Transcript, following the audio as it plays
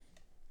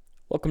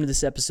Welcome to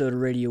this episode of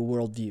Radio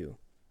Worldview.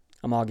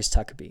 I'm August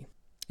Huckabee.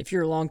 If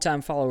you're a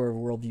longtime follower of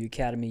Worldview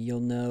Academy,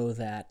 you'll know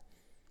that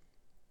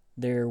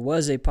there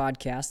was a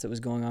podcast that was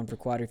going on for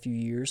quite a few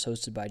years,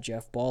 hosted by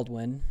Jeff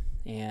Baldwin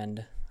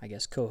and I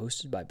guess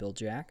co-hosted by Bill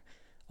Jack,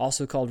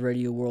 also called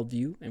Radio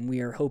Worldview, and we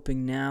are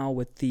hoping now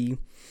with the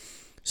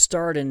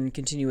start and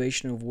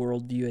continuation of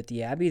Worldview at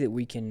the Abbey that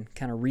we can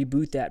kind of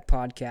reboot that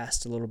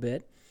podcast a little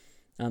bit.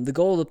 The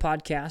goal of the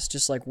podcast,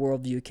 just like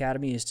Worldview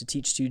Academy, is to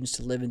teach students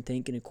to live and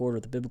think in accord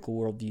with the biblical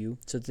worldview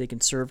so that they can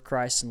serve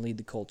Christ and lead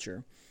the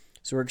culture.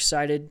 So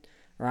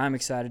I'm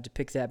excited to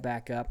pick that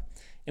back up.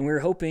 And we're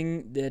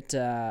hoping that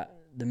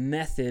the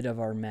method of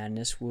our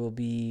madness will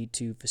be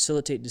to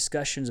facilitate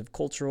discussions of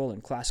cultural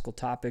and classical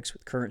topics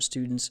with current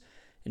students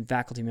and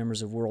faculty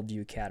members of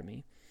Worldview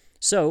Academy.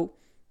 So,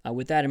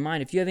 with that in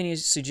mind, if you have any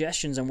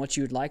suggestions on what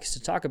you would like us to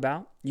talk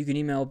about, you can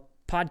email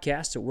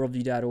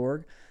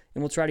podcast@worldview.org,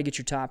 and we'll try to get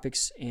your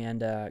topics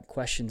and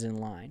questions in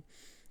line.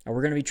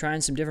 We're going to be trying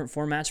some different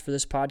formats for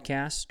this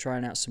podcast,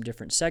 trying out some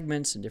different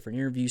segments and different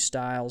interview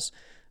styles.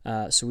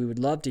 So we would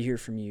love to hear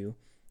from you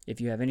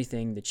if you have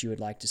anything that you would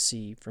like to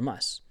see from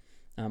us.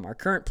 Our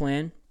current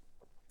plan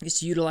is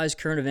to utilize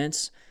current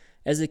events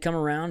as they come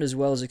around, as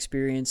well as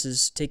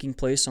experiences taking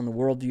place on the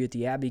Worldview at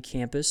the Abbey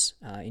campus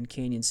in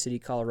Canyon City,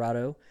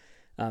 Colorado.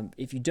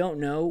 If you don't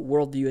know,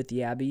 Worldview at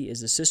the Abbey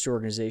is a sister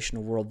organization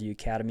of Worldview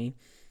Academy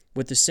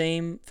with the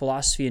same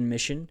philosophy and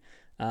mission,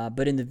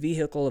 but in the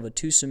vehicle of a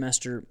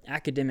 2-semester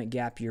academic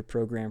gap year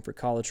program for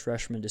college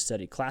freshmen to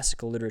study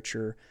classical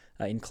literature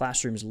in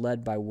classrooms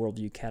led by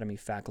Worldview Academy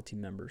faculty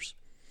members.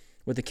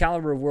 With the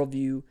caliber of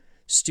Worldview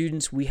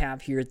students we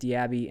have here at the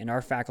Abbey and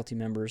our faculty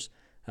members,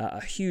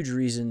 a huge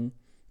reason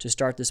to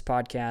start this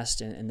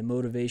podcast and the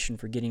motivation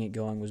for getting it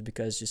going was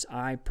because just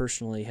I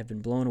personally have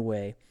been blown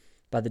away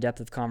by the depth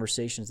of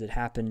conversations that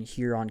happen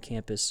here on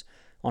campus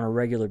on a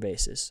regular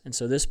basis. And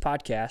so this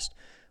podcast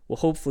will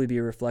hopefully be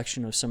a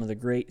reflection of some of the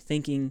great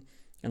thinking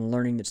and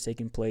learning that's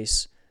taken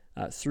place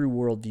through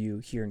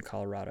Worldview here in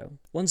Colorado.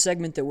 One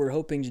segment that we're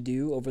hoping to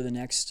do over the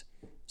next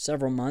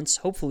several months,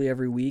 hopefully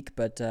every week,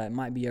 but it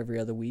might be every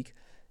other week,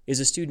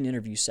 is a student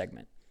interview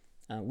segment.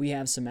 We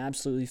have some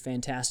absolutely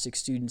fantastic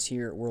students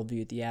here at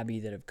Worldview at the Abbey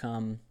that have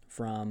come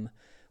from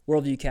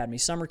Worldview Academy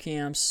summer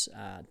camps,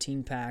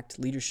 Teen Pact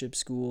leadership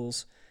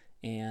schools,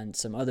 and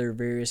some other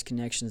various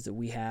connections that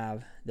we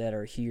have that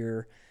are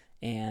here,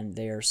 and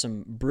they are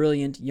some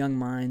brilliant young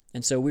minds.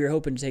 And so we are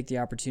hoping to take the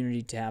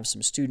opportunity to have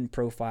some student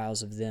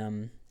profiles of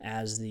them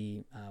as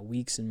the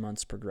weeks and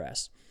months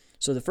progress.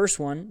 So the first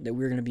one that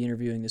we're going to be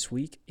interviewing this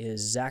week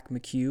is Zach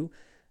McCue,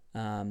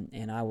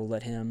 and I will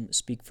let him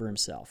speak for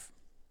himself.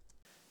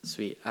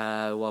 Sweet.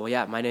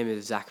 My name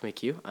is Zach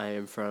McCue. I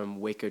am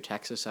from Waco,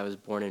 Texas. I was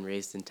born and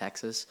raised in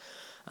Texas.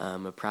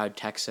 I'm a proud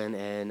Texan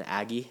and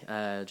Aggie,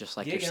 just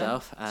like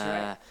yourself. That's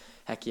right.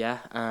 Heck yeah.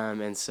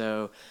 And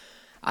so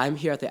I'm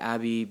here at the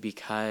Abbey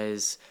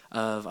because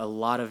of a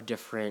lot of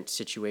different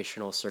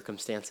situational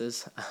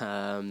circumstances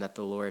that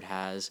the Lord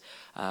has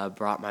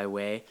brought my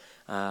way.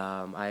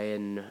 I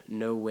in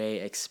no way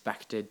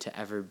expected to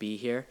ever be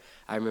here.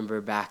 I remember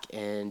back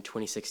in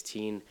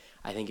 2016,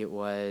 I think it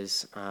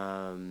was,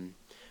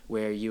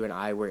 where you and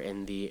I were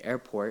in the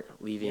airport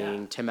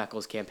leaving Tim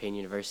Eccles Campaign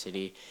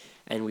University,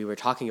 and we were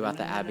talking about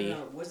the Abbey.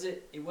 No.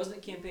 It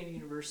wasn't Campaign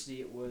University,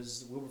 it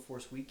was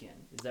Wilberforce Weekend.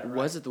 Is that right?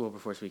 Was it the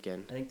Wilberforce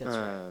Weekend? I think that's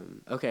right.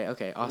 Okay,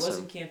 awesome. It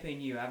wasn't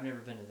Campaign U. I've never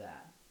been to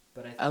that.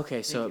 But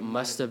so it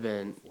must have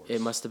been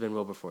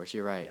Wilberforce.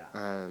 You're right.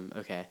 Yeah.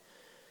 Okay.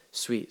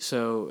 Sweet.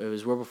 So it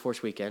was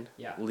Wilberforce Weekend,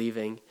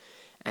 leaving,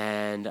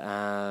 and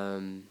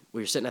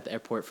we were sitting at the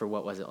airport for,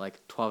 what was it,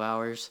 like 12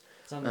 hours?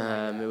 Something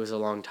like that. It was a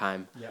long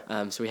time.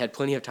 Yep. So we had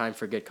plenty of time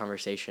for good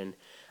conversation.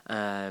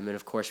 And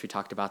of course we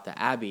talked about the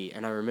Abbey,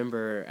 and I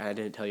remember, and I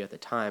didn't tell you at the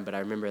time, but I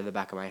remember in the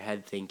back of my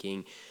head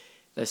thinking,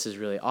 this is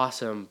really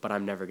awesome, but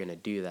I'm never going to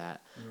do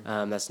that.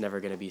 Mm-hmm. That's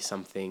never going to be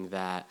something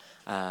that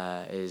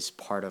is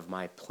part of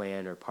my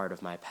plan or part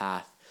of my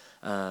path.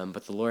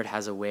 But the Lord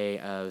has a way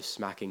of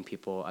smacking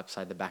people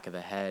upside the back of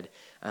the head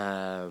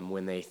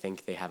when they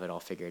think they have it all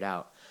figured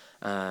out.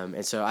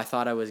 And so I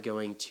thought I was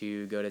going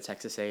to go to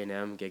Texas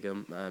A&M, gig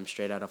 'em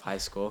straight out of high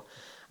school,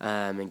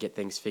 and get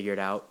things figured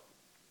out,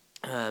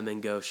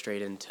 and go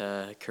straight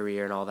into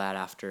career and all that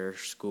after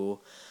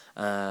school.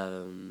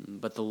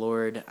 But the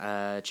Lord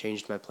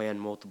changed my plan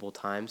multiple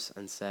times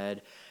and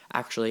said,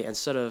 actually,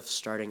 instead of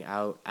starting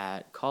out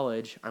at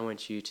college, I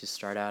want you to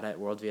start out at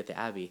Worldview at the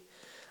Abbey.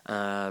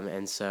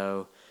 And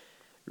so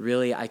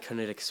really I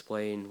couldn't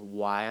explain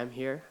why I'm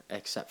here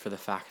except for the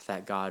fact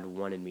that God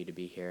wanted me to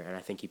be here, and I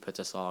think he puts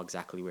us all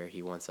exactly where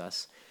he wants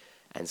us.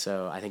 And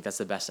so I think that's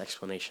the best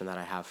explanation that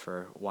I have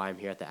for why I'm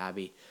here at the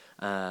Abbey.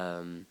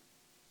 And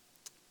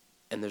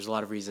there's a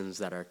lot of reasons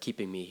that are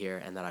keeping me here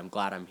and that I'm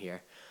glad I'm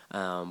here.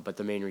 But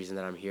the main reason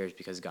that I'm here is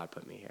because God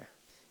put me here.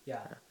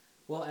 Yeah.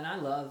 Well, and I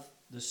love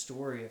the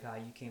story of how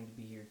you came to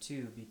be here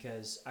too,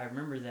 because I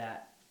remember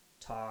that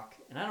talk,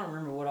 and I don't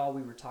remember what all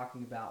we were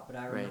talking about, but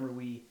I remember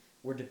we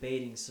were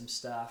debating some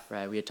stuff.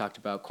 Right. We had talked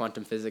about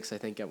quantum physics, I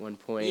think, at one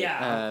point.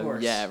 Yeah, of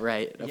course. Yeah,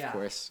 right. Of Yeah.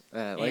 course.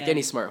 Like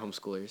any smart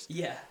homeschoolers.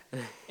 Yeah.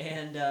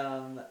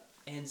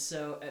 And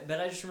so, but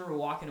I just remember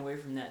walking away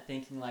from that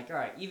thinking like, all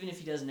right, even if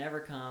he doesn't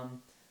ever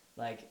come,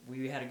 like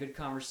we had a good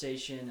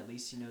conversation, at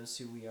least he knows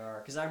who we are.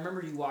 Because I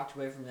remember you walked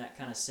away from that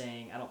kind of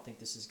saying, I don't think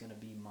this is going to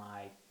be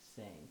my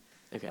thing.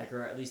 Okay. Like,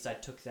 or at least I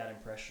took that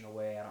impression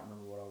away. I don't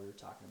remember what all we were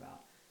talking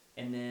about.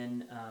 And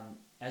then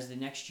as the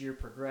next year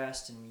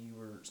progressed and you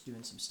were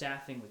doing some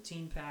staffing with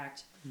Teen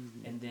Pact,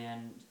 and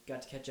then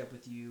got to catch up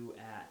with you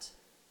at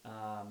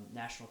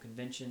National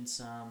Convention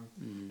some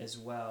as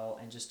well,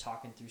 and just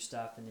talking through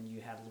stuff, and then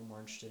you had a little more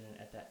interested in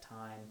it at that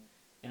time.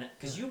 And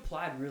because you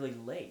applied really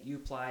late. You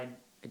applied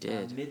I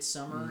did.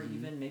 Midsummer,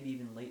 maybe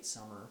even late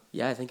summer.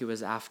 Yeah, I think it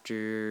was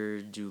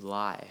after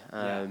July.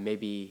 Yeah.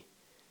 Maybe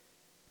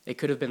it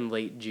could have been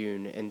late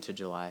June into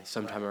July,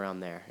 sometime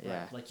around there.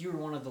 Yeah. Right. Like you were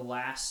one of the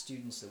last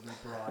students that we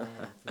brought in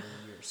for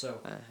the year.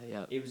 So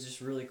it was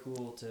just really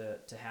cool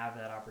to have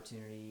that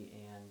opportunity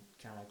and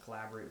kind of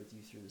collaborate with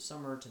you through the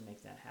summer to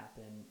make that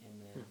happen,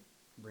 and then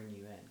bring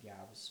you in. Yeah,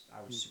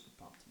 I was super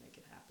pumped to make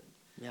it happen.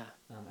 Yeah.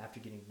 After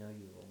getting to know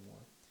you a little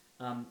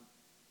more.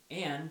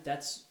 And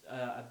that's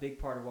a big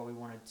part of what we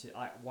wanted to,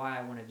 why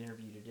I wanted to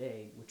interview you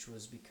today, which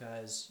was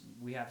because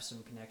we have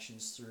some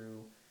connections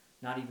through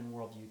not even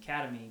Worldview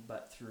Academy,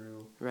 but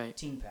through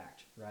Teen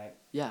Pact, right?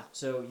 Yeah.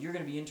 So you're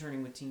going to be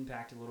interning with Teen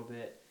Pact a little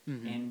bit,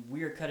 and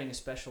we are cutting a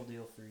special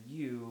deal for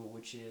you,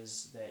 which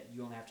is that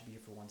you only have to be here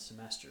for one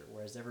semester,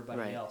 whereas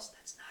everybody else,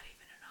 that's not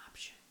even an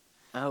option.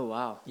 Oh,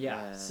 wow.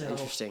 Yeah. So,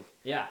 interesting.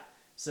 Yeah.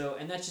 So,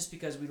 and that's just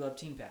because we love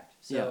Teen Pact.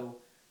 So,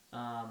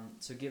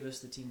 so give us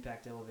the Teen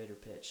Pact elevator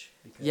pitch.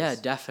 Because, yeah,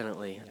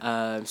 definitely.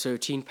 So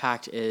Teen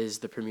Pact is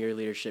the premier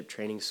leadership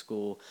training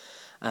school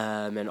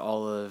in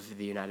all of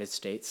the United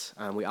States.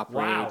 We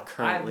operate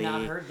currently. I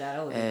have not heard that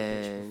elevator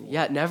pitch before.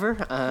 Yeah,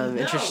 never? No,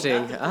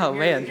 interesting. Oh,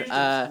 man.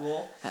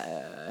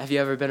 Have you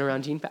ever been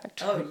around Teen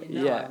Pact? Oh,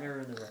 no, yeah. I've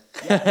never been there.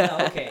 Yeah,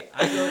 no, okay.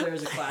 I go there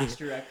as a class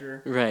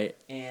director. Right.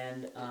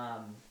 And,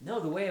 no,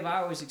 the way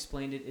I always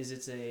explained it is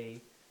it's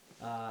a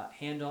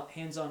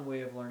hands-on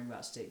way of learning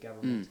about state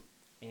government.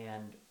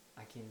 And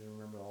I can't even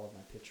remember all of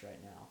my pitch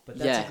right now. But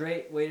that's a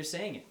great way of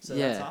saying it. So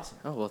that's awesome.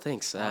 Oh, well,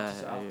 thanks. I'll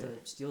have to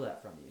steal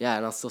that from you. Yeah,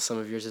 and I'll steal some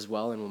of yours as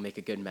well, and we'll make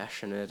a good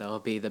mesh, and it'll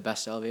be the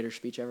best elevator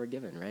speech ever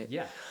given, right?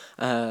 Yeah.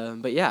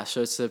 But yeah,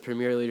 so it's the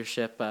premier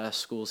leadership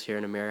schools here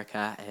in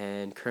America,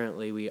 and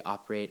currently we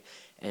operate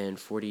in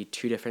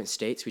 42 different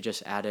states. We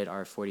just added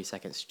our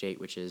 42nd state,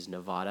 which is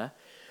Nevada.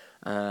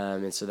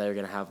 And so they're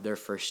going to have their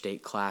first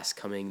state class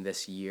coming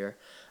this year.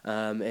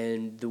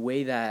 And the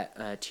way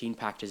that Teen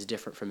Pact is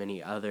different from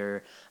any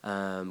other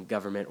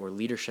government or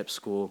leadership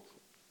school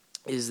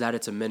is that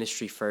it's a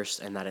ministry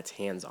first and that it's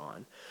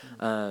hands-on.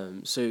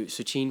 So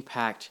Teen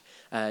Pact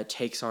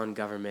takes on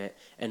government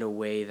in a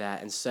way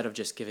that instead of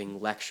just giving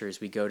lectures,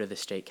 we go to the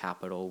state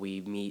capitol,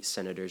 we meet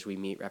senators, we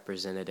meet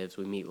representatives,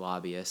 we meet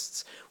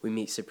lobbyists, we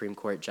meet Supreme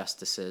Court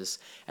justices,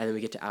 and then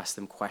we get to ask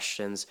them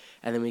questions,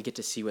 and then we get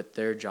to see what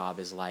their job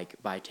is like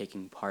by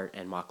taking part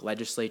in mock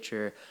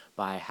legislature,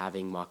 by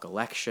having mock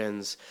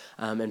elections,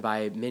 and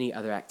by many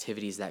other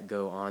activities that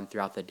go on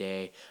throughout the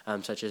day,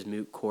 such as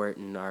moot court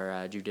and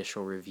our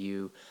judicial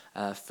review,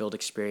 field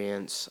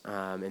experience,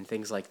 and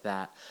things like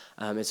that.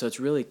 And so it's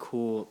really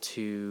cool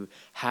to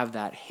have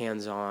that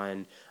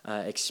hands-on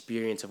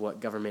experience of what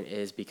government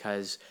is,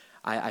 because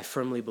I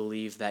firmly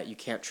believe that you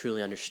can't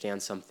truly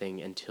understand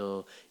something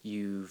until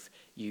you've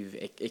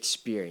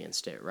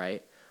experienced it,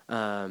 right?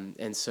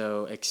 And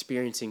so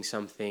experiencing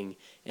something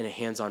in a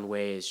hands-on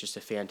way is just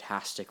a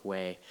fantastic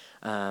way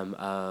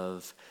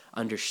of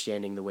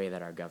understanding the way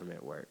that our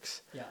government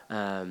works.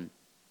 Yeah.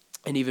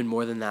 And even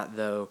more than that,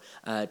 though,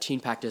 Teen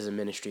Pact is a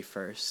ministry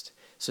first.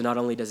 So not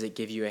only does it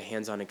give you a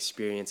hands-on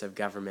experience of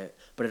government,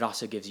 but it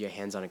also gives you a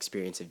hands-on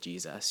experience of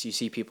Jesus. You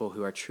see people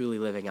who are truly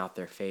living out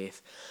their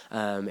faith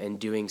and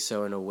doing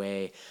so in a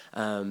way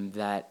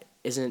that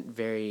isn't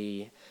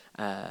very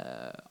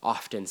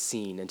often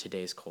seen in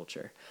today's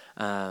culture.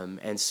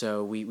 And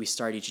so we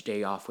start each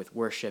day off with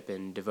worship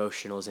and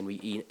devotionals, and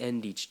we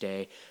end each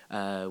day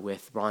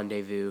with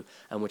rendezvous,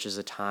 which is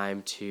a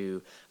time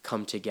to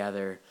come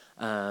together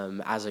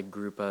as a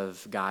group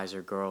of guys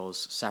or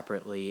girls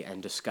separately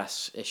and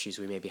discuss issues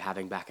we may be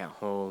having back at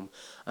home,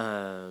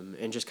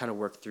 and just kind of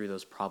work through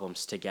those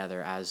problems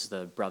together as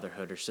the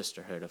brotherhood or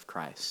sisterhood of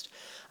Christ.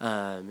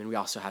 And we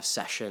also have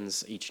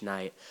sessions each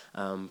night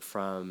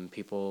from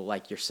people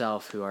like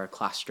yourself who are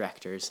class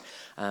directors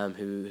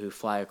who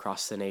fly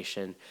across the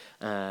nation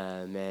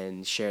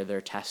and share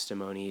their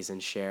testimonies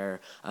and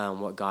share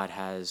what God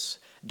has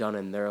done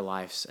in their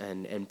lives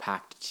and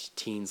impact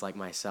teens like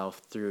myself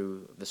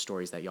through the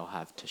stories that y'all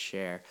have to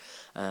share.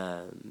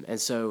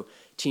 And so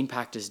Teen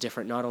Pact is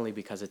different not only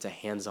because it's a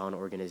hands-on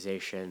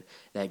organization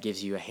that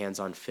gives you a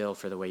hands-on feel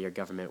for the way your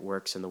government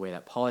works and the way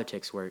that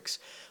politics works,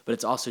 but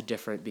it's also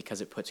different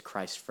because it puts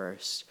Christ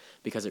first,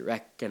 because it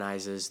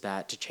recognizes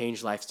that to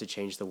change lives, to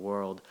change the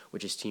world,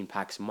 which is Teen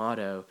Pact's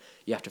motto,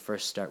 you have to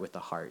first start with the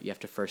heart. You have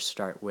to first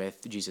start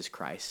with Jesus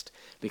Christ,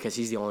 because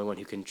he's the only one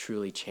who can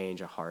truly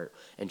change a heart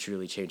and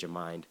truly change a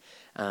mind.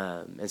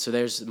 And so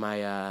there's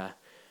my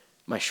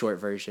short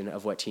version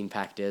of what Teen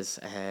Pact is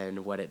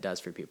and what it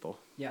does for people.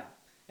 Yeah.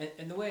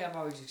 And the way I've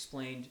always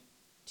explained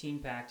Teen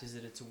Pact is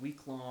that it's a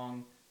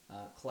week-long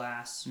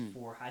class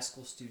for high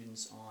school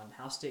students on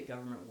how state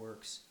government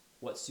works,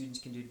 what students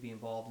can do to be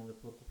involved in the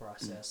political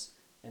process,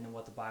 and then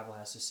what the Bible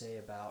has to say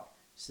about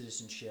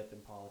citizenship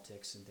and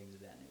politics and things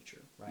of that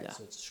nature, right? Yeah.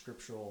 So it's a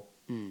scriptural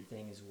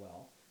thing as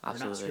well.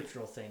 Absolutely. Or not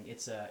scriptural thing.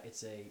 It's a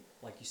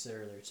like you said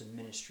earlier, it's a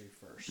ministry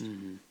first.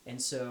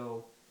 And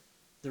so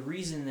the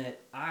reason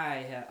that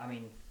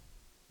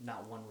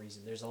not one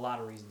reason. There's a lot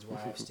of reasons why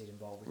I've stayed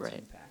involved with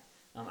Teen Pact.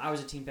 I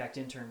was a Teen Pact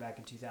intern back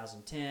in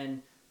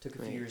 2010. Took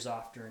a few years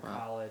off during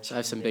college. So I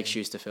have some big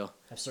shoes to fill.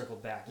 I've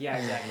circled back. Yeah,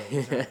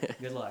 exactly.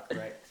 Good luck,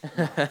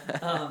 right?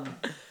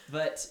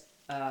 But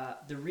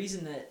the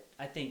reason that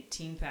I think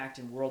Teen Pact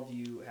and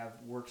Worldview have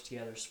worked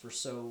together for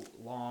so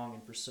long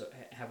and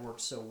have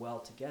worked so well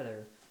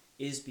together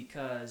is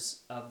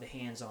because of the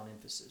hands-on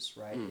emphasis,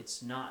 right?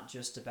 It's not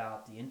just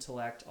about the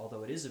intellect,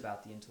 although it is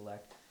about the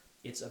intellect.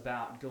 It's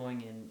about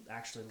going and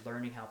actually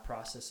learning how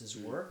processes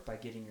work by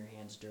getting your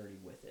hands dirty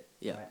with it.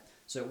 Yeah. Right?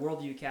 So at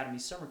Worldview Academy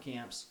summer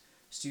camps,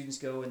 students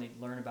go and they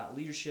learn about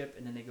leadership,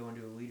 and then they go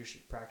into a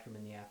leadership practicum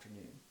in the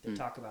afternoon. They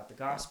talk about the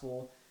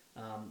gospel,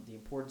 the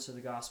importance of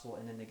the gospel,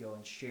 and then they go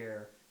and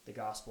share the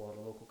gospel at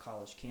a local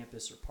college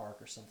campus or park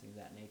or something of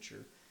that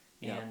nature.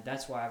 And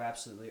that's why I've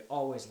absolutely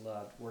always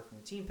loved working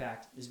with Teen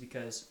Pact, is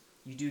because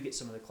you do get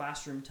some of the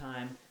classroom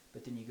time,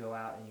 but then you go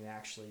out and you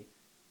actually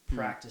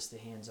practice the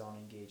hands-on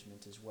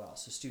engagement as well.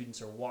 So students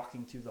are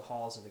walking through the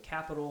halls of the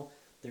Capitol.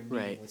 They're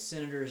meeting with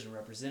senators and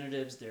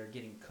representatives. They're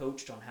getting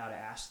coached on how to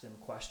ask them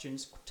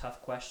questions,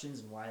 tough questions,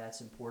 and why that's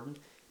important.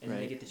 And then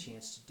they get the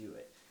chance to do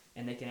it.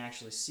 And they can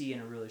actually see in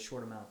a really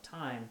short amount of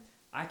time,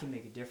 I can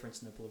make a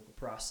difference in the political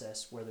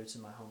process, whether it's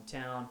in my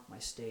hometown, my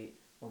state,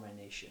 or my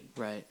nation.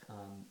 Right.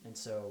 And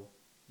so,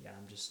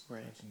 I'm just a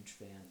huge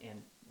fan.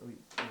 And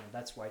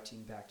that's why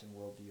Teen Pact and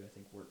Worldview, I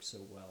think, work so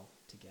well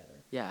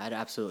together. Yeah, I'd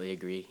absolutely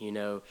agree.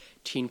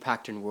 Teen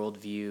Pact and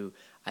Worldview,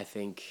 I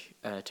think,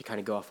 to kind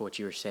of go off of what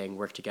you were saying,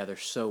 work together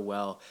so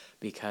well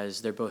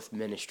because they're both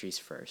ministries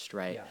first,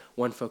 right? Yeah.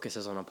 One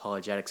focuses on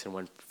apologetics and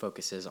one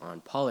focuses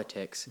on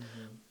politics.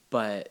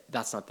 But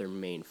that's not their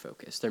main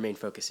focus. Their main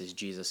focus is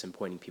Jesus and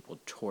pointing people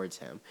towards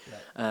him.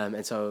 Right.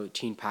 And so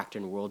Teen Pact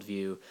and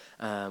Worldview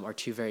are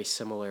two very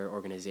similar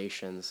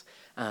organizations.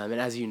 And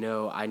as you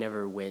know, I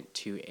never went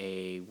to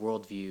a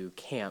Worldview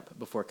camp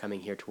before coming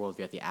here to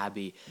Worldview at the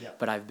Abbey,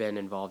 but I've been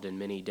involved in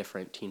many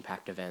different Teen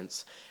Pact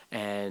events.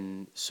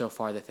 And so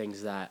far, the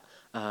things that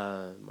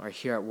are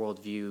here at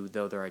Worldview,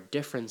 though there are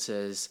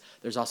differences,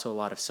 there's also a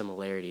lot of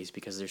similarities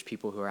because there's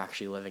people who are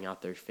actually living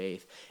out their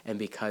faith and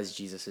because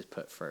Jesus is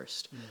put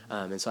first.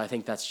 And so I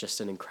think that's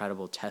just an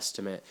incredible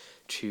testament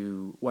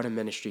to what a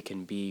ministry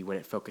can be when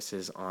it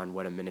focuses on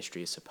what a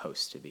ministry is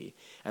supposed to be.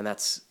 And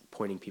that's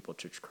pointing people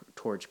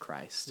towards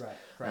Christ. Right,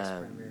 Christ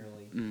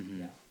primarily.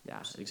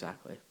 Yeah,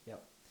 exactly.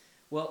 Yep.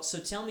 Well, so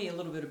tell me a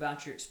little bit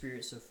about your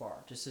experience so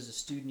far. Just as a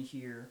student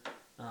here,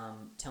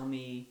 tell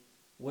me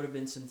what have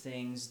been some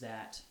things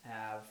that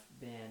have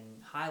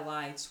been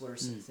highlights? What are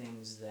some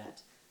things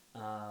that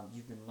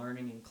you've been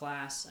learning in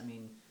class? I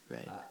mean,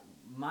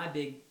 my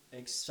big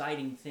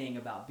exciting thing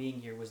about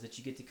being here was that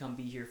you get to come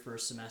be here for a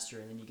semester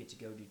and then you get to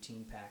go do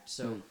Teen Pact.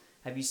 So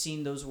have you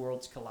seen those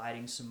worlds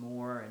colliding some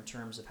more in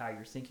terms of how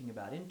you're thinking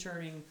about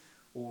interning,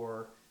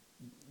 or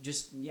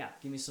just,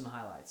 give me some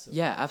highlights.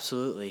 Yeah,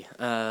 absolutely.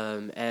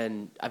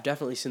 And I've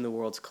definitely seen the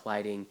worlds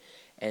colliding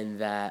in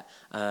that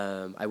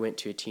I went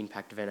to a Teen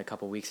Pact event a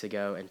couple weeks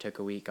ago and took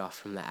a week off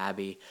from the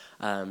Abbey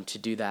to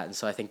do that. And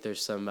so I think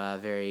there's some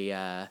very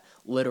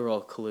literal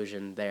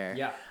collusion there.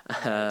 Yeah.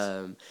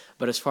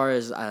 But as far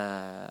as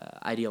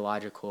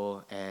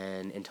ideological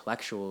and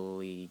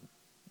intellectually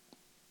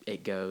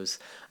it goes,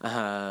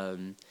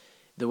 the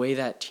way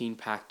that Teen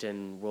Pact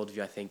and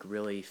Worldview, I think,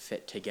 really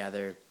fit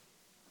together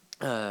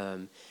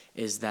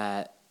is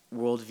that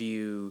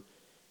Worldview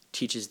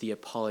teaches the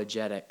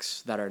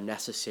apologetics that are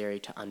necessary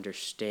to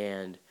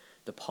understand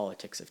the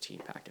politics of Teen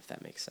Pact, if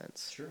that makes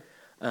sense. Sure.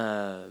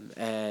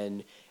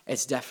 And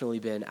it's definitely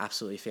been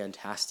absolutely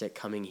fantastic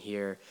coming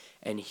here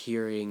and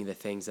hearing the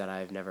things that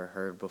I've never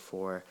heard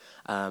before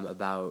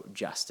about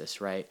justice,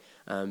 right?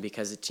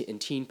 Because in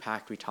Teen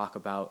Pact, we talk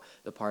about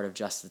the part of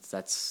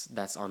justice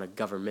that's on a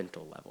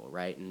governmental level,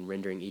 right? And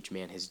rendering each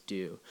man his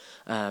due,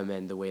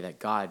 and the way that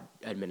God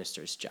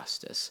administers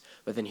justice.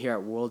 But then here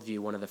at Worldview,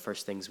 one of the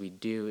first things we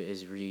do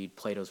is read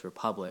Plato's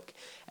Republic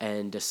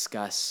and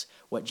discuss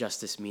what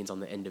justice means on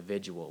the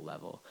individual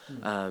level,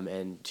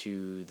 and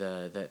to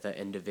the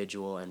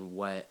individual and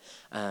what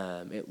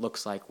what it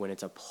looks like when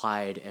it's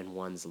applied in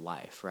one's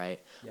life, right?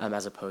 Yeah.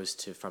 As opposed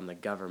to from the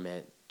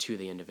government to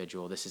the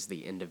individual. This is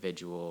the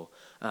individual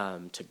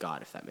to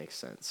God, if that makes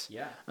sense.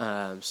 Yeah.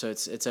 So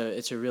it's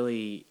a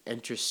really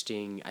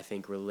interesting, I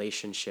think,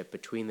 relationship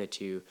between the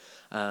two,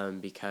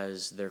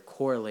 because they're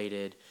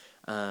correlated,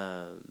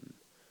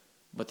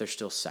 but they're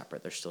still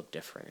separate. They're still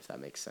different, if that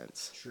makes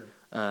sense. Sure.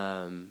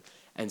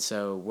 And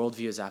so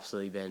Worldview has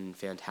absolutely been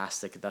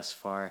fantastic thus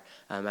far.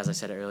 As I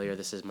said earlier,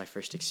 this is my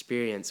first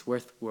experience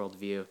with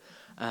Worldview.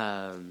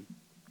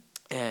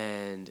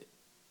 And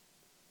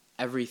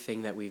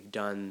everything that we've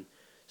done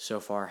so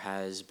far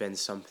has been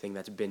something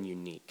that's been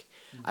unique.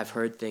 Mm-hmm. I've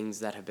heard things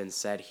that have been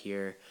said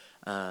here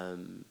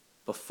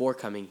before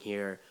coming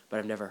here, but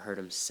I've never heard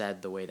them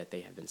said the way that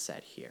they have been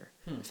said here,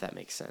 if that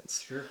makes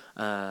sense. Sure.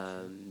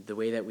 The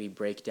way that we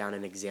break down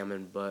and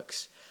examine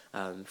books.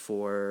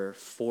 For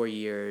 4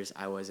 years,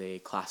 I was a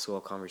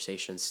classical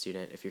conversation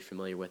student, if you're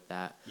familiar with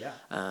that. Yeah.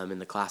 In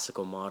the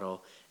classical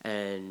model.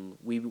 And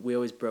we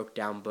always broke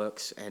down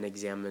books and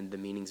examined the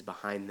meanings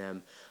behind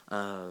them.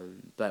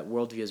 But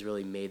Worldview has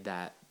really made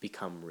that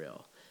become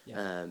real.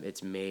 Yeah.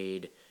 It's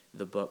made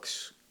the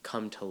books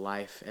come to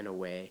life in a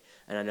way.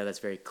 And I know that's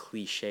very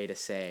cliche to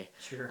say.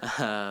 Sure.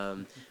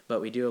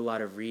 But we do a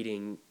lot of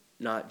reading,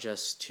 not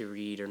just to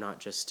read or not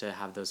just to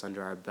have those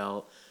under our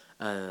belt,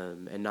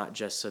 and not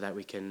just so that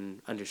we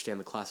can understand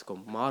the classical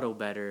model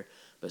better,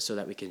 but so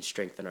that we can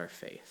strengthen our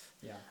faith.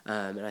 Yeah.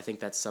 And I think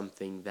that's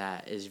something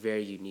that is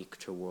very unique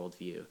to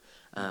Worldview,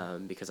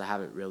 because I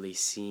haven't really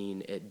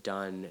seen it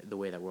done the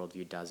way that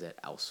Worldview does it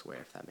elsewhere,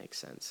 if that makes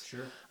sense.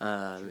 Sure.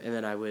 And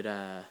then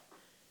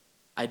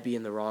I'd be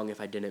in the wrong if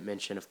I didn't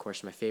mention, of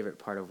course, my favorite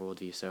part of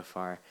Worldview so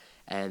far,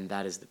 and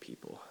that is the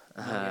people.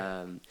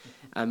 I'm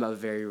a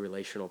very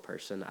relational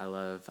person. I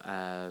love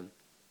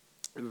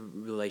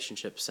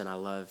relationships, and I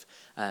love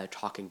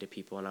talking to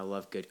people, and I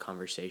love good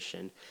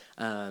conversation.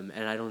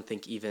 And I don't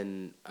think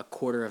even a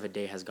quarter of a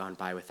day has gone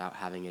by without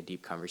having a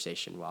deep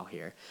conversation while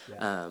here.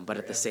 Yeah. But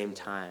at the same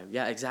time,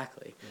 yeah,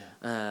 exactly.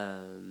 Yeah.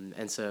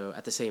 And so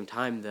at the same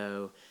time,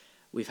 though,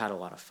 we've had a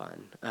lot of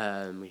fun.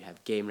 We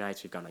have game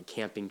nights. We've gone on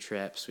camping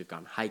trips. We've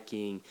gone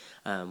hiking.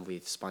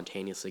 We've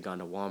spontaneously gone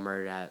to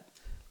Walmart at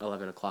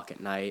 11 o'clock at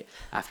night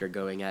after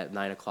going at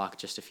 9 o'clock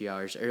just a few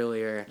hours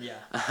earlier.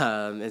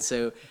 Yeah. And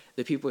so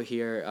the people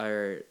here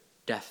are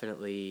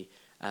definitely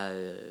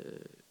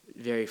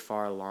very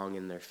far along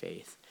in their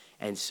faith.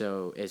 And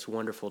so it's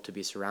wonderful to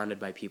be surrounded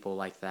by people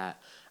like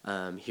that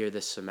here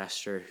this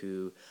semester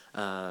who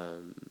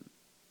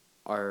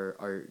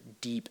are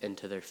deep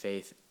into their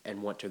faith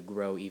and want to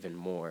grow even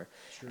more.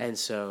 Sure. And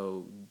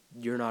so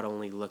you're not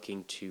only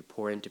looking to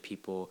pour into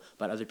people,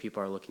 but other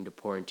people are looking to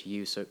pour into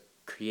you. So it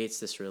creates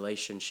this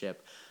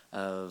relationship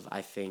of,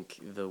 I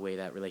think, the way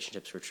that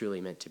relationships were truly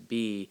meant to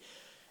be,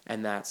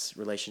 and that's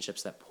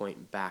relationships that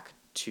point back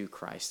to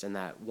Christ, and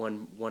that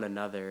one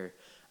another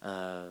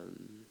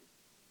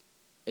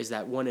is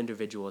that one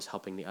individual is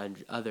helping the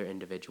other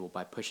individual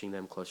by pushing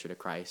them closer to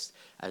Christ,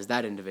 as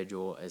that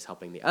individual is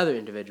helping the other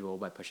individual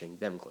by pushing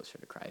them closer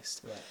to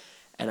Christ. Right.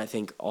 And I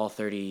think all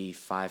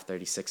 35,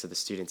 36 of the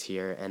students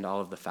here and all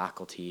of the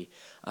faculty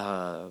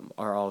are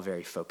all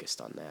very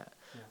focused on that.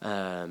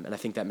 Yeah. And I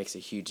think that makes a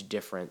huge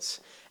difference.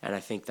 And I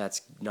think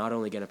that's not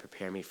only going to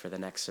prepare me for the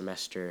next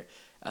semester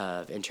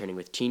of interning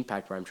with Teen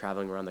Pact, where I'm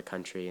traveling around the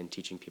country and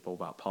teaching people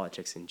about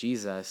politics and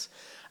Jesus,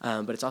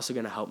 but it's also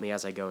going to help me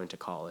as I go into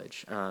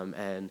college.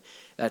 And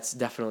that's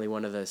definitely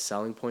one of the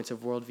selling points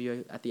of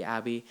Worldview at the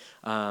Abbey,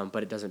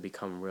 but it doesn't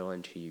become real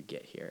until you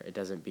get here. It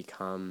doesn't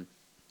become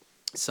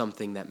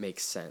something that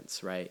makes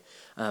sense, right?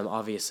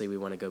 Obviously, we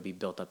want to go be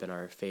built up in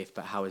our faith,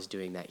 but how is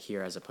doing that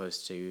here as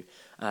opposed to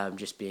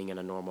just being in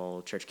a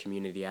normal church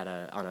community on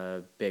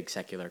a big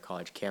secular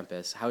college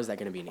campus? How is that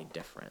going to be any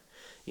different?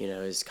 You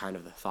know, is kind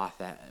of the thought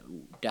that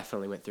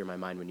definitely went through my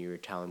mind when you were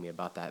telling me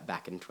about that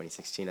back in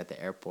 2016 at the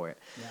airport.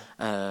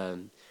 Yeah.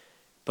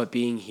 But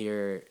being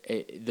here,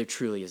 there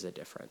truly is a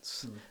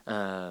difference.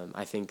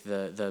 I think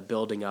the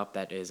building up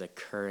that is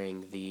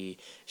occurring, the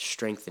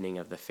strengthening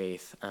of the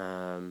faith,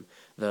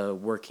 the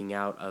working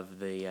out of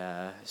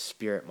the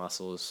spirit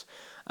muscles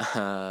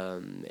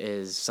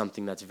is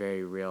something that's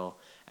very real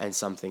and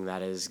something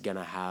that is going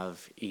to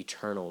have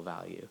eternal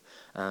value,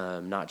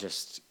 not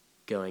just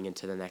going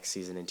into the next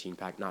season in Teen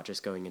Pact, not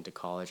just going into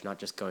college, not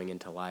just going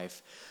into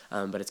life,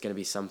 but it's going to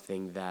be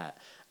something that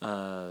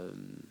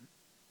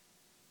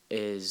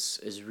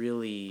is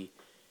really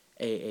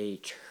a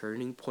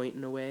turning point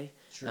in a way.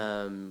 Sure.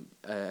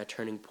 A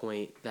turning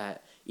point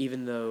that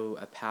even though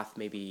a path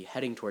may be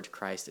heading towards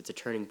Christ, it's a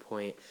turning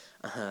point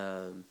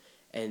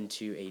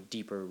into a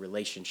deeper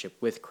relationship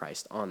with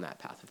Christ on that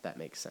path, if that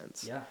makes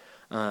sense. Yeah.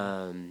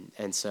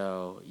 And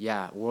so,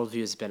 yeah,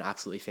 Worldview has been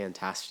absolutely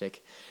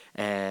fantastic,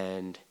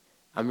 and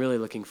I'm really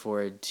looking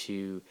forward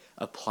to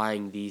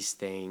applying these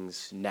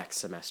things next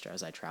semester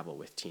as I travel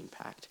with Teen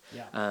Pact.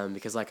 Yeah.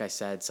 Because like I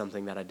said,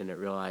 something that I didn't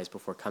realize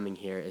before coming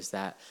here is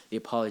that the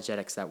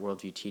apologetics that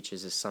Worldview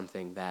teaches is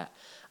something that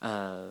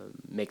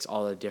makes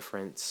all the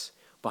difference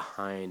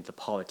behind the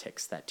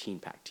politics that Teen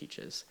Pact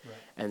teaches. Right.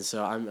 And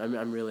so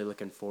I'm really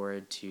looking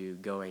forward to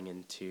going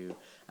into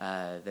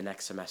the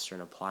next semester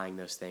and applying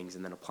those things,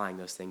 and then applying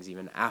those things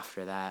even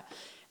after that.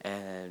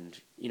 And,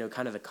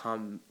 kind of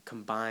the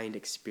combined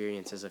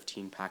experiences of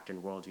Teen Pact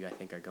and Worldview, I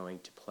think, are going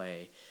to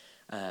play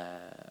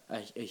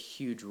a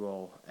huge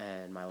role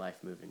in my life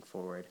moving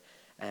forward.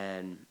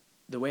 And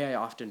the way I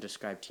often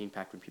describe Teen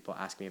Pact when people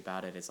ask me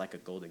about it is like a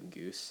golden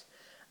goose,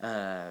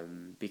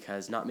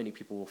 because not many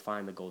people will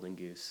find the golden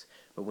goose,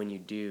 but when you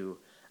do,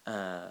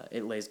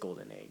 it lays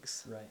golden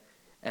eggs. Right.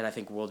 And I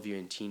think Worldview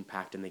and Teen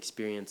Pact and the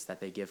experience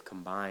that they give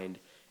combined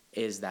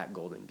is that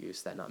golden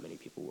goose that not many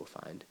people will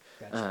find.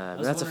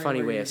 Gotcha. That's a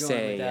funny way of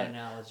saying it.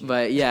 Analogy.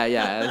 But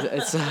yeah,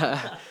 it's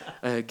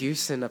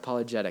goose and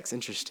apologetics.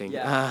 Interesting.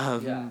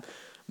 Yeah.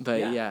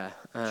 But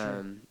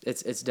Sure.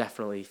 it's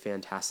definitely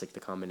fantastic, the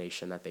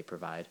combination that they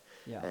provide.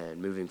 Yeah.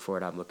 And moving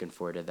forward, I'm looking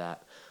forward to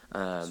that.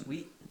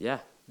 Sweet. Yeah.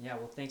 Yeah,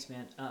 well, thanks,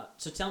 man.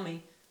 So tell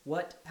me,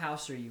 what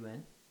house are you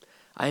in?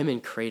 I am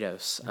in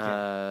Kratos,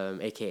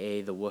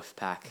 aka the Wolf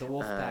Pack. The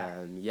Wolf Pack.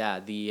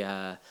 The You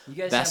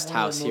guys best have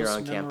one house of the here most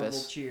on memorable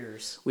campus.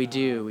 cheers. We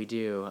do.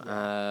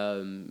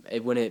 Yeah.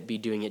 It wouldn't be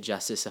doing it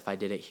justice if I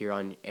did it here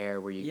on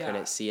air where you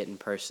couldn't see it in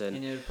person.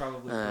 And it would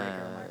probably break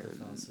our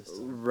microphone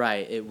system.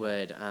 Right, it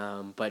would.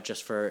 But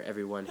just for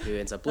everyone who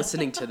ends up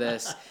listening to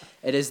this,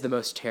 it is the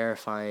most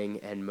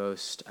terrifying and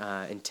most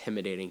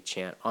intimidating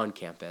chant on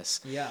campus.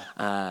 Yeah.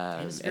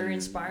 And it's very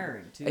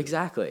inspiring, too.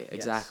 Exactly.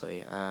 Yes.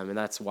 And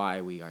that's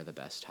why we are the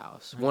best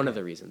house. One of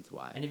the reasons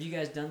why. And have you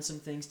guys done some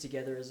things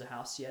together as a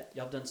house yet?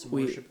 Y'all done some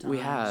worship times? We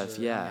have,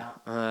 yeah.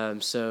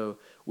 So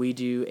we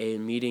do a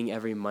meeting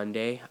every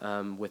Monday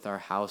with our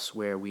house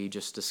where we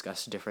just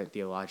discuss different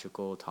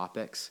theological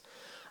topics.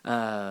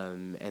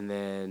 And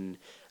then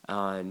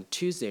on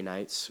Tuesday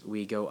nights,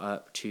 we go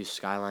up to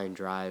Skyline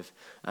Drive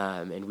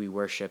and we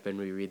worship and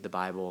we read the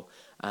Bible.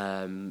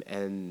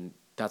 And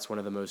that's one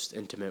of the most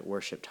intimate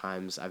worship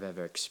times I've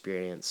ever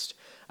experienced,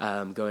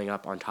 going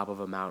up on top of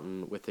a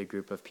mountain with a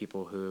group of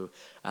people who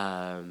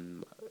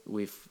have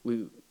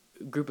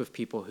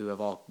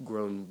all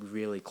grown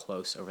really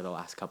close over the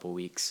last couple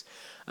weeks,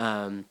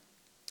 and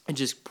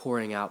just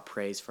pouring out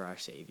praise for our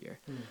Savior,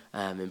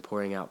 and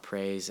pouring out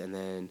praise, and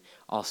then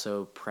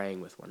also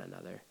praying with one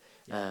another.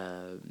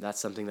 Yeah. That's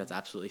something that's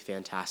absolutely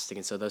fantastic,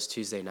 and so those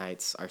Tuesday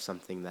nights are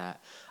something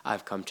that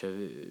I've come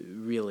to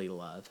really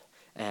love.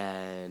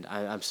 And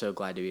I'm so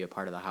glad to be a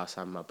part of the house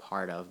I'm a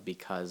part of,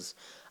 because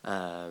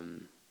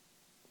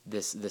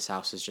this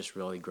house has just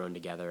really grown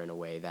together in a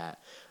way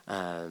that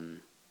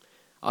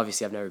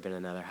obviously I've never been in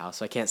another house,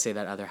 so I can't say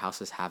that other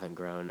houses haven't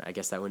grown. I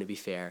guess that wouldn't be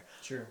fair.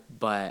 Sure.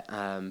 But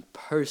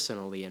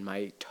personally, in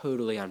my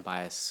totally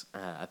unbiased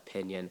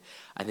opinion,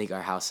 I think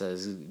our house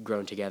has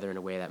grown together in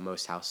a way that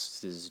most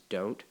houses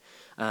don't.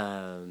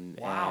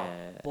 Wow,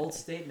 bold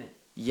statement.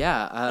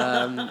 Yeah,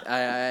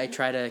 I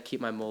try to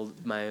keep my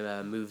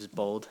moves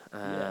bold,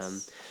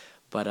 Yes.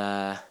 But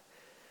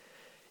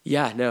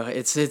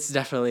it's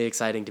definitely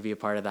exciting to be a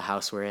part of the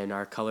house we're in.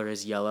 Our color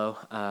is yellow.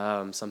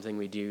 Something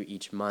we do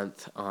each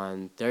month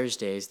on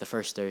Thursdays, the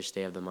first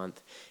Thursday of the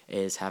month,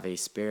 is have a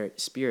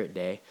spirit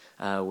day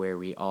where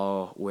we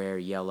all wear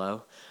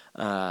yellow.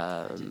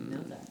 I didn't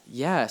know that.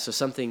 Yeah, so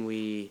something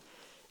we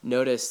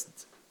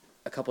noticed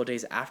a couple of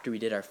days after we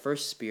did our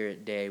first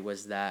spirit day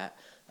was that.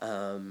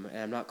 And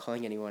I'm not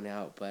calling anyone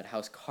out, but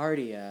House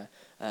Cardia,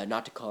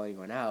 not to call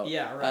anyone out,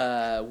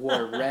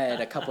 wore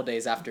red a couple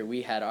days after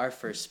we had our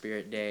first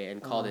Spirit Day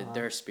and called it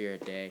their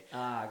Spirit Day.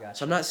 Gotcha.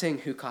 So I'm not saying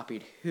who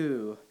copied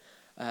who,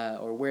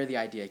 or where the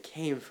idea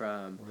came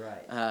from.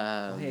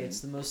 Right. Hey,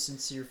 it's the most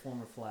sincere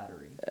form of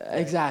flattery.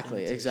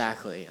 Exactly.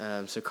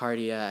 So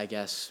Cardia, I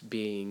guess,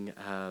 being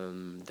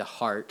the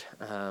heart,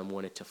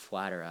 wanted to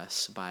flatter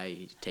us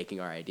by taking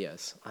our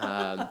ideas.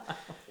 Wow.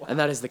 And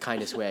that is the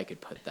kindest way I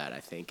could put that, I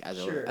think,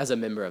 as a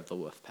member of the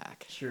Wolf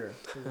Pack. Sure,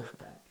 the Wolf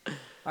Pack.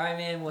 All right,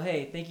 man. Well,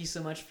 hey, thank you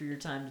so much for your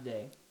time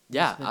today.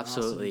 Yeah, it's been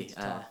absolutely. Awesome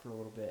to talk for a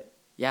little bit.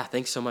 Yeah,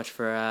 thanks so much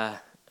for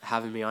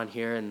having me on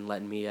here and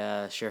letting me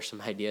share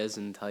some ideas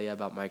and tell you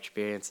about my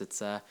experience.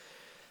 It's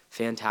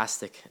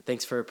fantastic.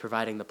 Thanks for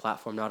providing the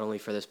platform, not only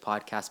for this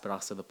podcast, but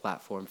also the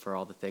platform for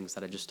all the things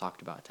that I just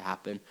talked about to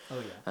happen.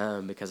 Oh,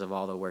 yeah. Because of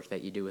all the work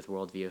that you do with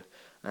Worldview.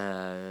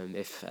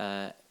 If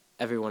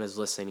everyone is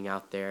listening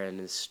out there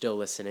and is still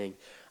listening,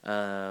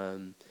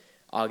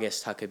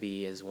 August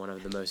Huckabee is one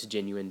of the most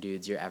genuine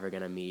dudes you're ever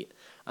going to meet,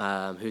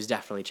 who's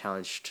definitely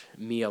challenged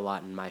me a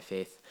lot in my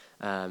faith.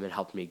 And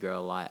helped me grow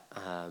a lot,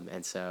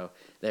 and so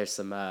there's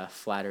some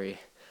flattery.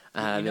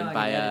 I can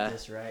edit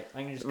this, right?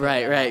 I can just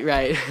right.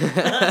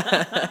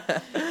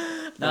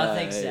 No,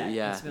 thanks, Zach.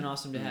 Yeah. It's been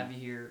awesome to have you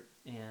here,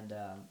 and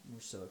we're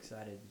so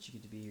excited that you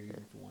get to be here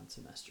even for one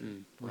semester.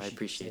 I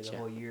appreciate you. The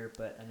whole year,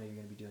 but I know you're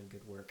going to be doing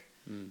good work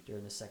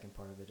during the second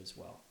part of it as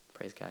well.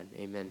 Praise God.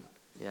 Amen.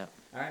 Yeah.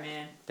 All right,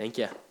 man. Thank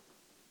you.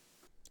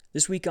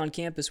 This week on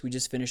campus, we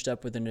just finished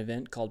up with an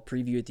event called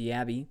Preview at the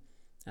Abbey.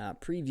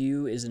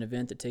 Preview is an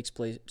event that takes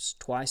place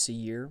twice a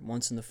year,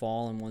 once in the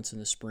fall and once in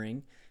the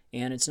spring.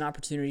 And it's an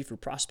opportunity for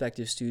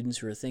prospective students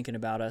who are thinking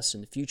about us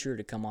in the future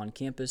to come on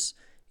campus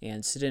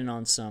and sit in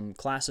on some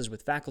classes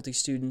with faculty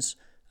students,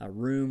 a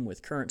room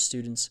with current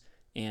students,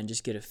 and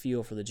just get a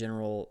feel for the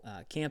general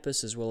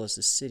campus as well as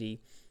the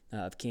city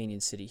of Canyon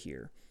City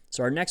here.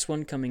 So our next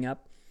one coming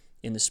up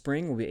in the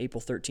spring will be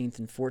April 13th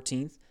and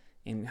 14th,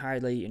 and we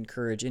highly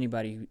encourage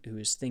anybody who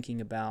is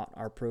thinking about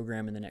our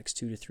program in the next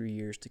 2 to 3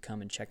 years to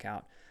come and check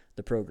out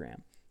the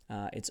program.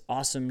 It's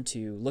awesome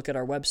to look at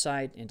our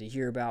website and to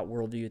hear about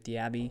Worldview at the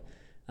Abbey,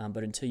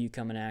 but until you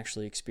come and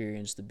actually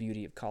experience the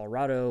beauty of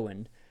Colorado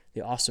and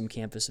the awesome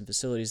campus and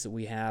facilities that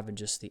we have and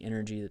just the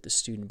energy that the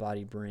student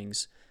body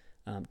brings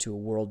to a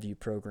Worldview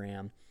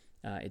program,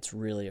 it's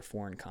really a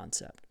foreign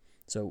concept.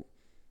 So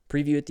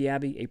Preview at the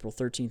Abbey, April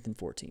 13th and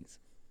 14th.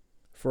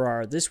 For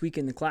our This Week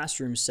in the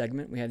Classroom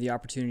segment, we have the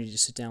opportunity to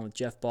sit down with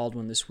Jeff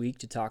Baldwin this week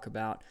to talk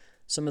about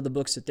some of the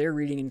books that they're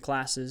reading in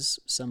classes,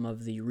 some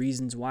of the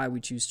reasons why we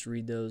choose to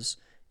read those,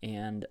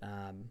 and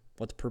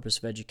what the purpose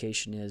of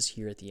education is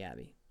here at the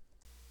Abbey.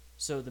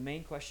 So the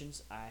main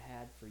questions I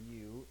had for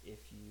you, if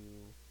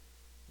you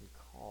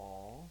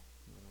recall,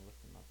 I'm going to look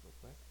them up real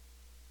quick,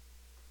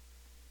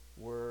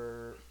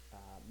 were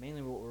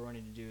mainly what we're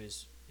wanting to do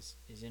is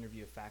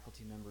interview a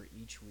faculty member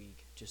each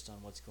week just on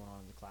what's going on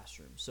in the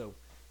classroom. So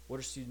what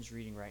are students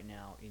reading right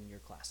now in your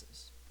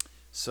classes?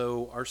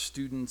 So our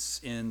students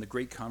in the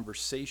Great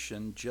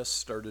Conversation just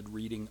started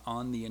reading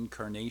On the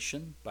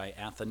Incarnation by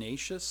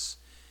Athanasius.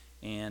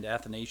 And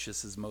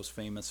Athanasius is most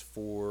famous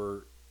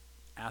for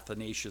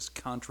Athanasius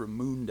Contra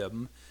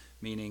Mundum,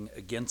 meaning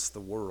against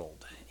the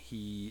world.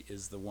 He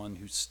is the one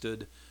who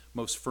stood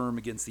most firm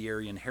against the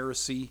Arian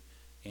heresy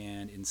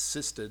and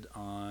insisted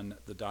on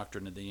the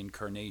doctrine of the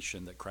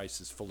Incarnation, that Christ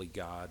is fully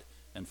God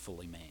and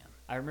fully man.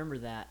 I remember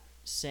that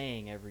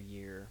saying every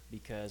year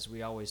because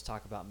we always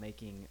talk about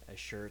making a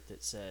shirt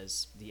that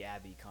says the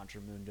Abbey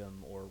Contra Mundum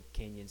or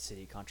Canyon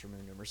City Contra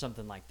Mundum or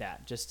something like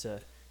that, just to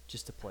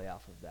play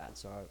off of that.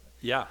 So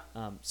yeah.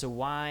 So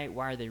why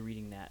are they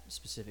reading that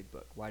specific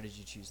book? Why did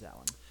you choose that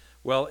one?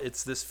 Well,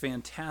 it's this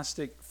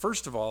fantastic.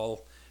 First of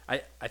all, I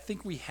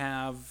think we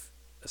have,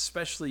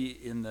 especially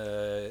in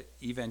the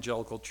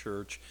evangelical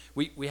church,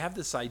 we have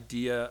this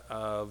idea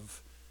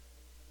of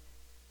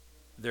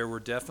there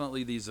were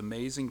definitely these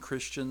amazing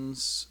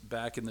Christians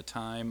back in the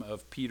time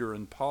of Peter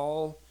and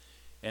Paul,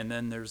 and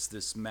then there's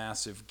this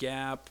massive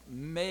gap.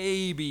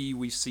 Maybe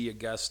we see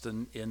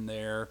Augustine in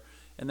there,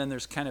 and then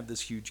there's kind of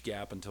this huge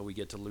gap until we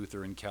get to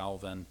Luther and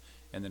Calvin,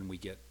 and then we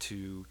get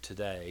to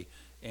today.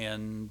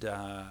 And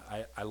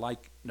I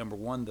like, number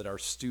one, that our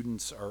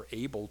students are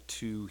able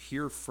to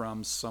hear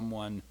from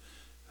someone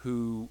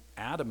who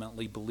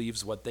adamantly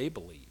believes what they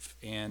believe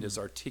and is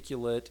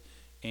articulate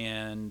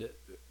and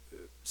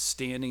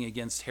standing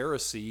against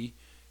heresy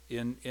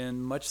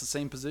in much the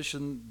same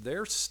position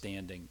they're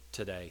standing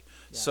today.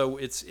 Yeah. So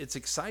it's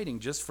exciting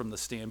just from the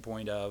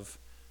standpoint of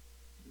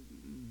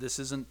this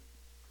isn't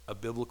a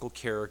biblical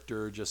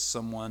character, just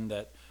someone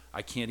that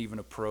I can't even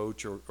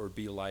approach or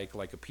be like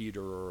a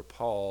Peter or a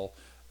Paul.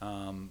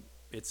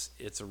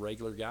 It's a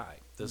regular guy.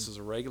 This is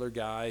a regular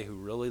guy who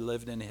really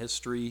lived in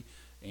history,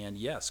 and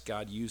yes,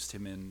 God used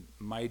him in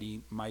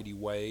mighty, mighty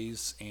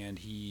ways, and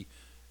he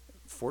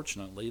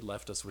fortunately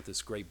left us with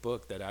this great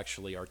book that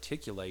actually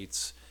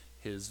articulates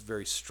his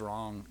very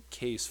strong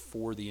case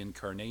for the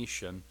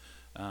Incarnation.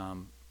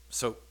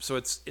 So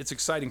it's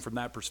exciting from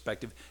that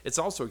perspective. It's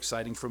also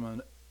exciting from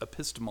an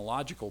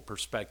epistemological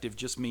perspective,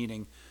 just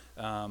meaning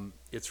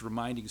it's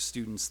reminding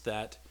students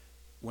that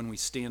when we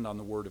stand on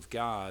the Word of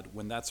God,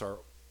 when that's our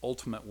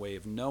ultimate way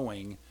of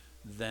knowing,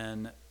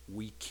 then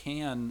we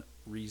can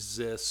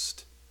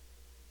resist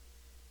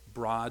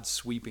broad,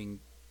 sweeping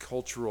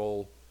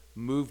cultural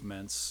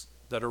movements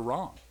that are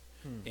wrong.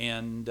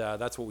 And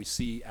that's what we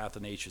see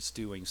Athanasius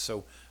doing.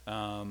 So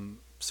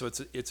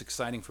it's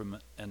exciting from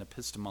an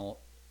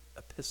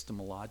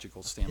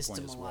epistemological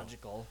standpoint as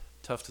well.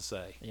 Tough to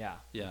say. Yeah.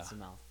 It's a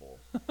mouthful.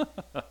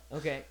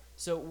 Okay,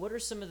 so what are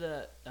some of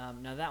the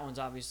now that one's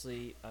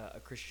obviously a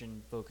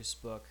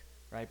Christian-focused book,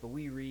 right? But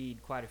we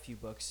read quite a few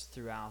books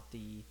throughout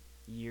the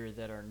year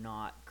that are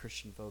not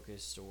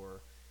Christian-focused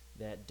or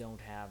that don't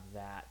have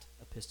that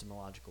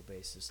epistemological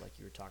basis like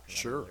you were talking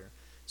about earlier.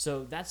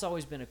 So that's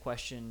always been a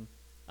question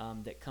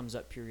that comes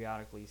up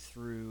periodically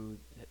through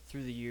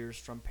the years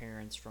from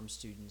parents, from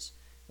students,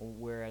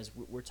 whereas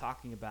we're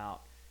talking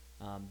about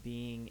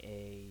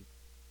being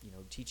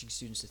teaching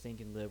students to think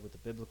and live with a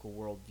biblical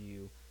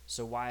worldview.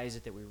 So why is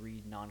it that we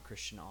read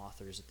non-Christian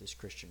authors at this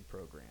Christian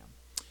program?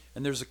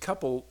 And there's a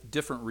couple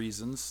different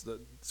reasons.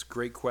 It's a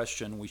great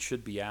question. We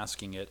should be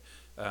asking it.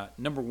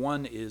 Number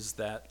one is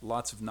that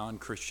lots of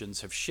non-Christians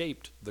have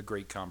shaped the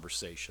Great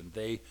Conversation.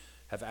 They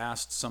have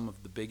asked some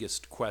of the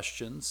biggest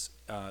questions,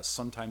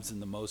 sometimes in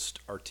the most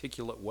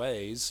articulate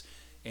ways,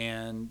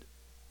 and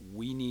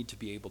we need to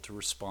be able to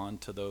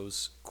respond to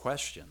those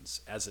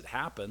questions. As it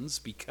happens,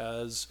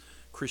 because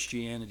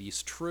Christianity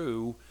is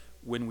true,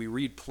 when we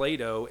read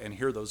Plato and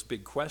hear those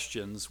big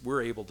questions,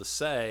 we're able to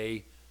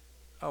say,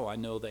 oh, I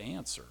know the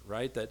answer,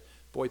 right? That,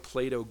 boy,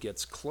 Plato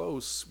gets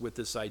close with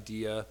this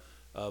idea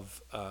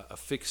a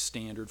fixed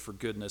standard for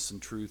goodness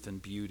and truth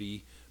and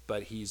beauty,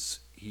 but he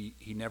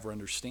never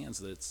understands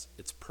that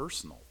it's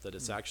personal, that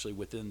it's actually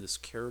within this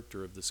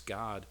character of this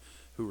God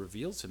who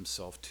reveals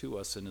himself to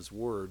us in his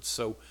word.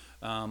 So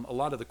a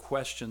lot of the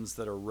questions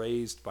that are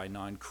raised by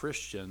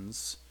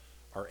non-Christians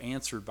are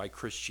answered by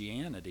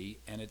Christianity,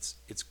 and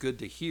it's good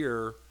to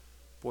hear,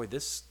 boy,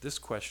 this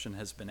question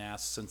has been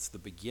asked since the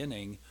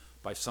beginning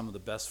by some of the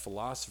best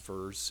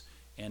philosophers,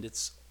 and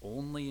it's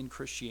only in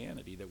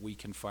Christianity that we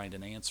can find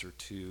an answer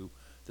to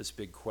this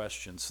big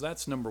question. So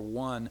that's number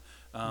one.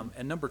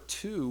 And number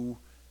two,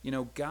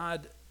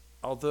 God,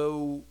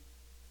 although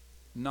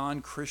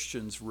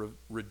non-Christians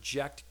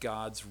reject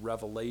God's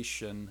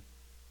revelation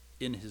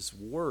in his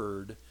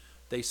word,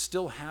 they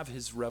still have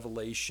his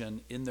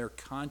revelation in their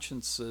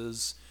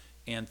consciences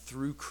and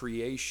through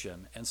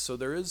creation. And so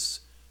there is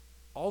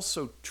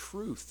also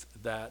truth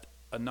that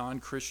a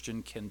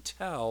non-Christian can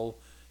tell,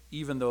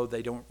 even though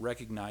they don't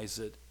recognize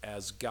it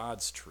as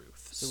God's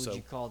truth. So would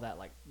you call that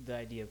like the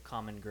idea of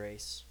common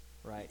grace,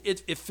 right?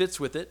 It fits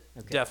with it,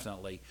 okay.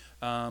 Definitely.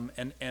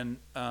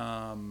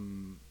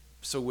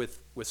 So with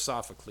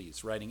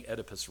Sophocles writing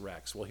Oedipus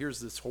Rex, well, here's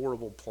this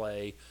horrible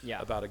play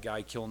about a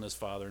guy killing his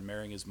father and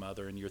marrying his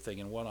mother, and you're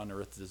thinking, what on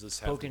earth does this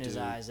have Poking to do? his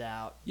eyes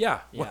out.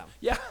 Yeah.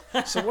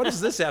 So what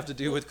does this have to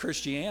do with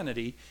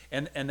Christianity?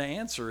 And the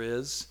answer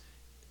is,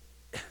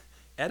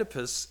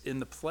 Oedipus in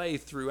the play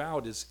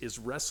throughout is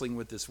wrestling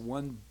with this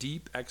one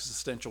deep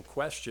existential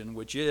question,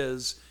 which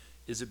is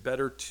it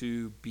better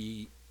to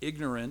be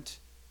ignorant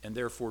and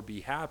therefore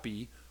be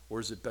happy, or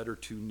is it better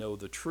to know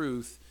the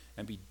truth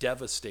and be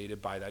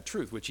devastated by that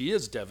truth, which he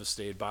is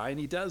devastated by, and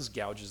he does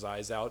gouge his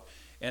eyes out.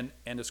 And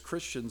as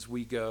Christians,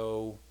 we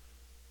go,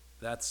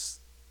 that's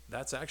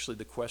actually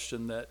the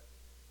question that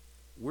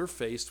we're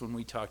faced when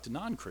we talk to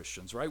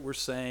non-Christians, right? We're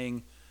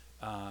saying,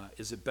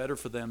 is it better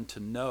for them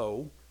to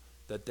know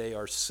that they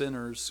are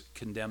sinners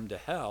condemned to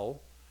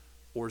hell,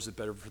 or is it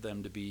better for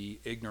them to be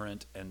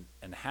ignorant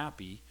and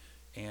happy?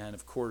 And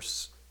of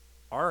course,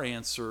 our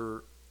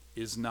answer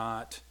is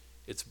not,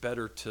 it's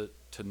better to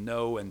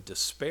know and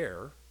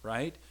despair,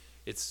 right?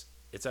 It's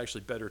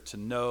actually better to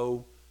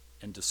know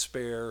and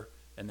despair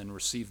and then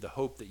receive the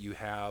hope that you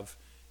have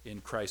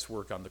in Christ's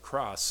work on the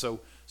cross.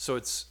 So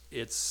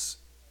it's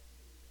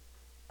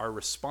our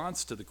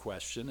response to the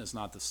question is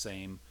not the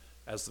same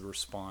as the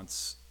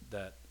response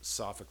that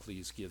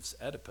Sophocles gives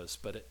Oedipus,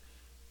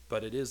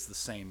 but it is the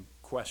same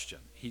question.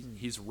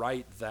 He's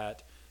right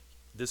that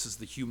this is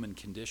the human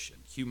condition.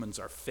 Humans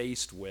are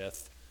faced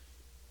with,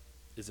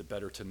 is it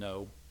better to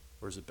know,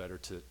 or is it better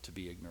to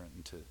be ignorant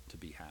and to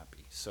be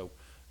happy? So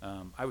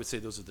I would say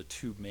those are the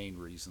two main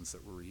reasons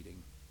that we're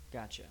reading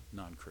Gotcha.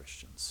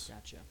 non-Christians.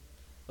 Gotcha.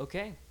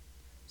 Okay.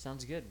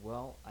 Sounds good.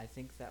 Well, I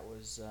think that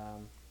was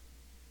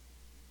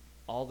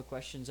all the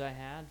questions I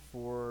had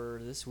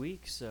for this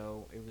week,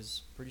 so it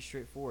was pretty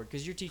straightforward.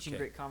 Because you're teaching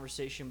great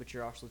conversation, but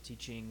you're also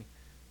teaching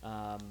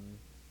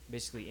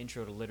basically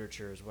intro to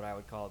literature is what I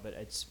would call it,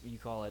 but you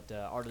call it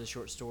art of the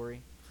short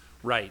story.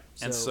 Right.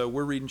 And so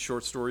we're reading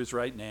short stories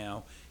right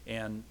now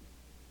and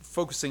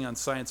focusing on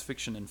science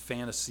fiction and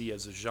fantasy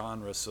as a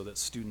genre so that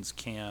students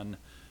can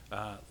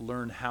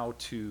learn how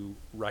to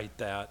write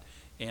that.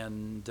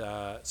 And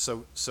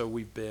so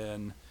we've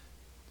been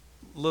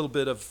a little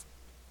bit of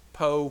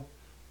Poe.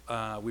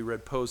 We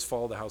read Poe's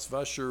Fall, the House of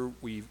Usher.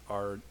 We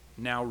are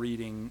now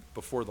reading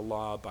Before the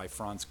Law by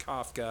Franz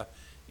Kafka,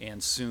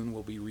 and soon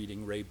we'll be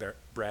reading Ray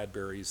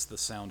Bradbury's The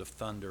Sound of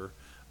Thunder.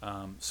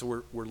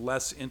 So we're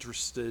less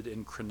interested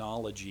in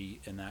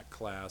chronology in that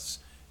class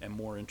and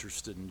more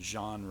interested in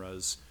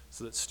genres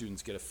so that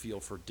students get a feel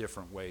for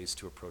different ways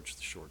to approach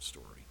the short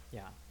story.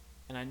 Yeah.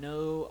 And I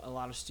know a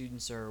lot of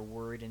students are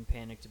worried and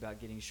panicked about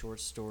getting short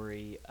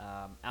story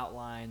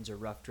outlines or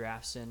rough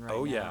drafts in right now.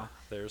 Oh, yeah.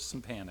 There's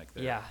some panic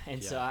there. Yeah.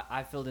 And so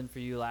I filled in for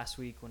you last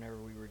week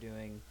whenever we were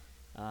doing,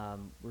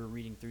 we were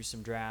reading through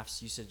some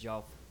drafts. You said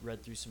y'all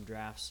read through some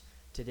drafts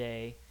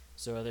today.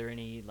 So are there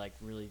any like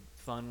really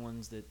fun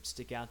ones that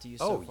stick out to you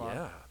so far? Oh,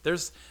 yeah.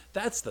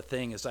 That's the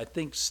thing is I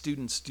think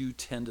students do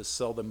tend to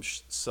sell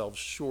themselves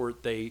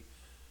short. They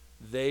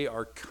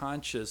are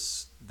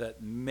conscious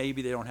that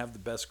maybe they don't have the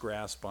best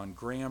grasp on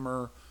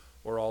grammar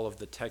or all of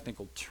the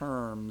technical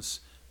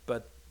terms,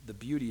 but the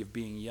beauty of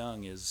being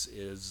young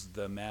is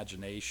the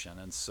imagination.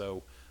 And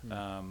so, they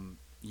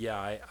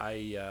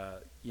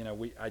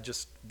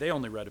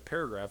only read a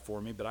paragraph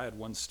for me, but I had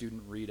one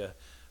student read a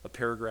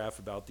paragraph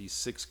about these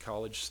 6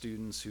 college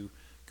students who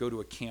go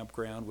to a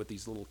campground with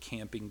these little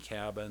camping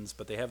cabins,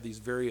 but they have these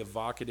very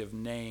evocative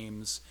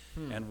names,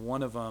 and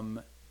one of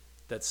them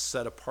that's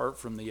set apart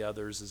from the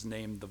others is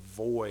named the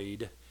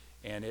Void,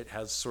 and it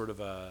has sort of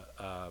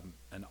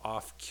an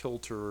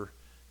off-kilter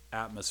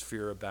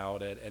atmosphere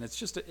about it, and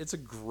it's a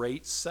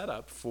great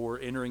setup for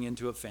entering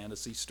into a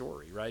fantasy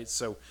story, right?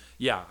 So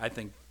yeah, I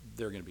think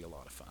they're going to be a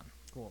lot of fun.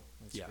 Cool.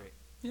 That's great.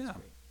 Yeah. That's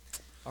great.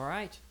 All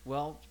right.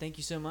 Well, thank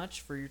you so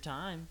much for your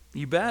time.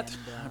 You bet. And,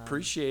 I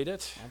appreciate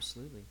it.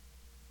 Absolutely.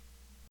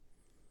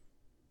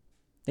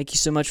 Thank you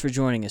so much for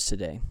joining us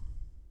today.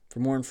 For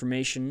more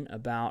information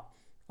about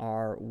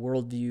our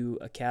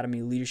Worldview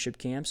Academy leadership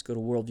camps, go to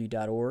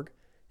worldview.org.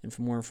 And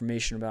for more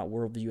information about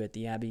Worldview at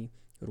the Abbey,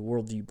 go to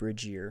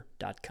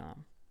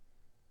worldviewbridgeyear.com.